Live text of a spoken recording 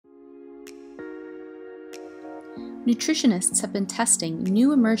nutritionists have been testing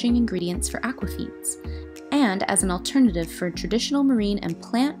new emerging ingredients for aquafeeds, and as an alternative for traditional marine and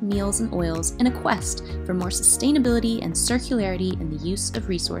plant meals and oils in a quest for more sustainability and circularity in the use of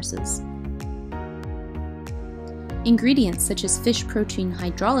resources. Ingredients such as fish protein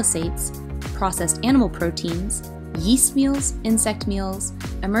hydrolysates, processed animal proteins, yeast meals, insect meals,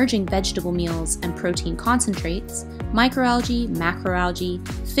 emerging vegetable meals and protein concentrates, microalgae, macroalgae,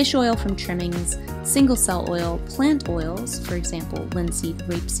 fish oil from trimmings, single-cell oil, plant oils, for example, linseed,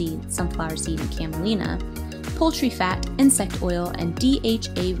 rapeseed, sunflower seed, and camelina, poultry fat, insect oil, and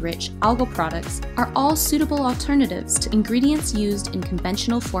DHA-rich algal products are all suitable alternatives to ingredients used in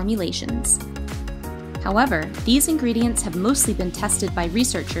conventional formulations. However, these ingredients have mostly been tested by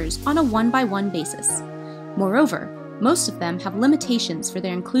researchers on a one-by-one basis. Moreover, most of them have limitations for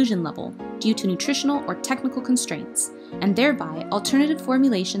their inclusion level due to nutritional or technical constraints, and thereby alternative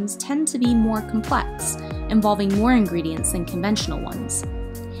formulations tend to be more complex, involving more ingredients than conventional ones.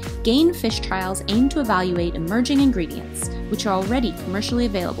 GAIN fish trials aim to evaluate emerging ingredients, which are already commercially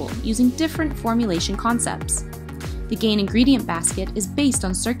available, using different formulation concepts. The GAIN ingredient basket is based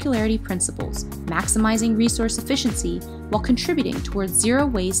on circularity principles, maximizing resource efficiency while contributing towards zero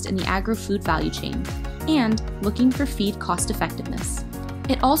waste in the agro-food value chain, and looking for feed cost effectiveness.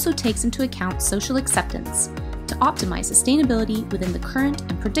 It also takes into account social acceptance to optimize sustainability within the current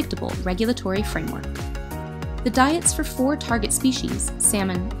and predictable regulatory framework. The diets for 4 target species,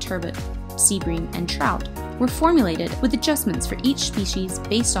 salmon, turbot, sea bream, and trout, were formulated with adjustments for each species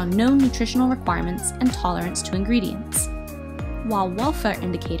based on known nutritional requirements and tolerance to ingredients. While welfare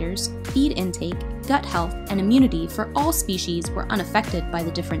indicators, feed intake, gut health, and immunity for all species were unaffected by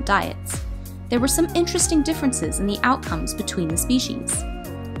the different diets, there were some interesting differences in the outcomes between the species.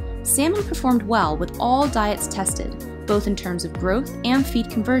 Salmon performed well with all diets tested, both in terms of growth and feed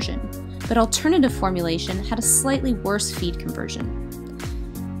conversion, but alternative formulation had a slightly worse feed conversion.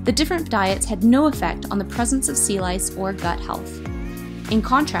 The different diets had no effect on the presence of sea lice or gut health. In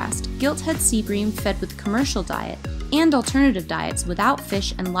contrast, gilthead sea bream fed with commercial diet and alternative diets without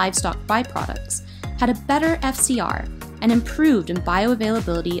fish and livestock byproducts had a better FCR and improved in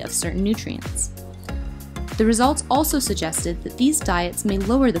bioavailability of certain nutrients. The results also suggested that these diets may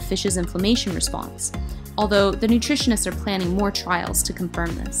lower the fish's inflammation response, although the nutritionists are planning more trials to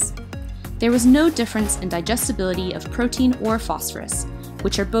confirm this. There was no difference in digestibility of protein or phosphorus,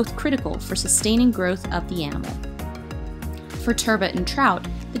 which are both critical for sustaining growth of the animal. For turbot and trout,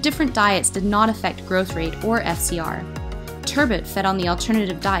 the different diets did not affect growth rate or FCR. Turbot fed on the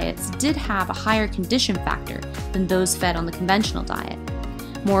alternative diets did have a higher condition factor than those fed on the conventional diet.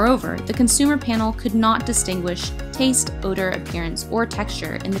 Moreover, the consumer panel could not distinguish taste, odor, appearance, or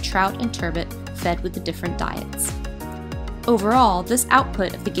texture in the trout and turbot fed with the different diets. Overall, this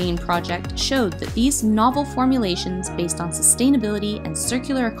output of the GAIN project showed that these novel formulations based on sustainability and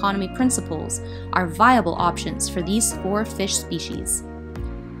circular economy principles are viable options for these 4 fish species.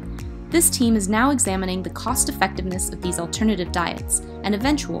 This team is now examining the cost-effectiveness of these alternative diets and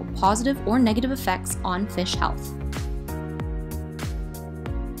eventual positive or negative effects on fish health.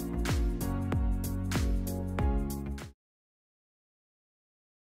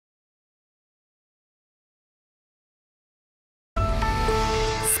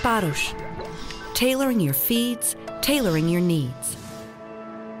 Sparos. Tailoring your feeds, tailoring your needs.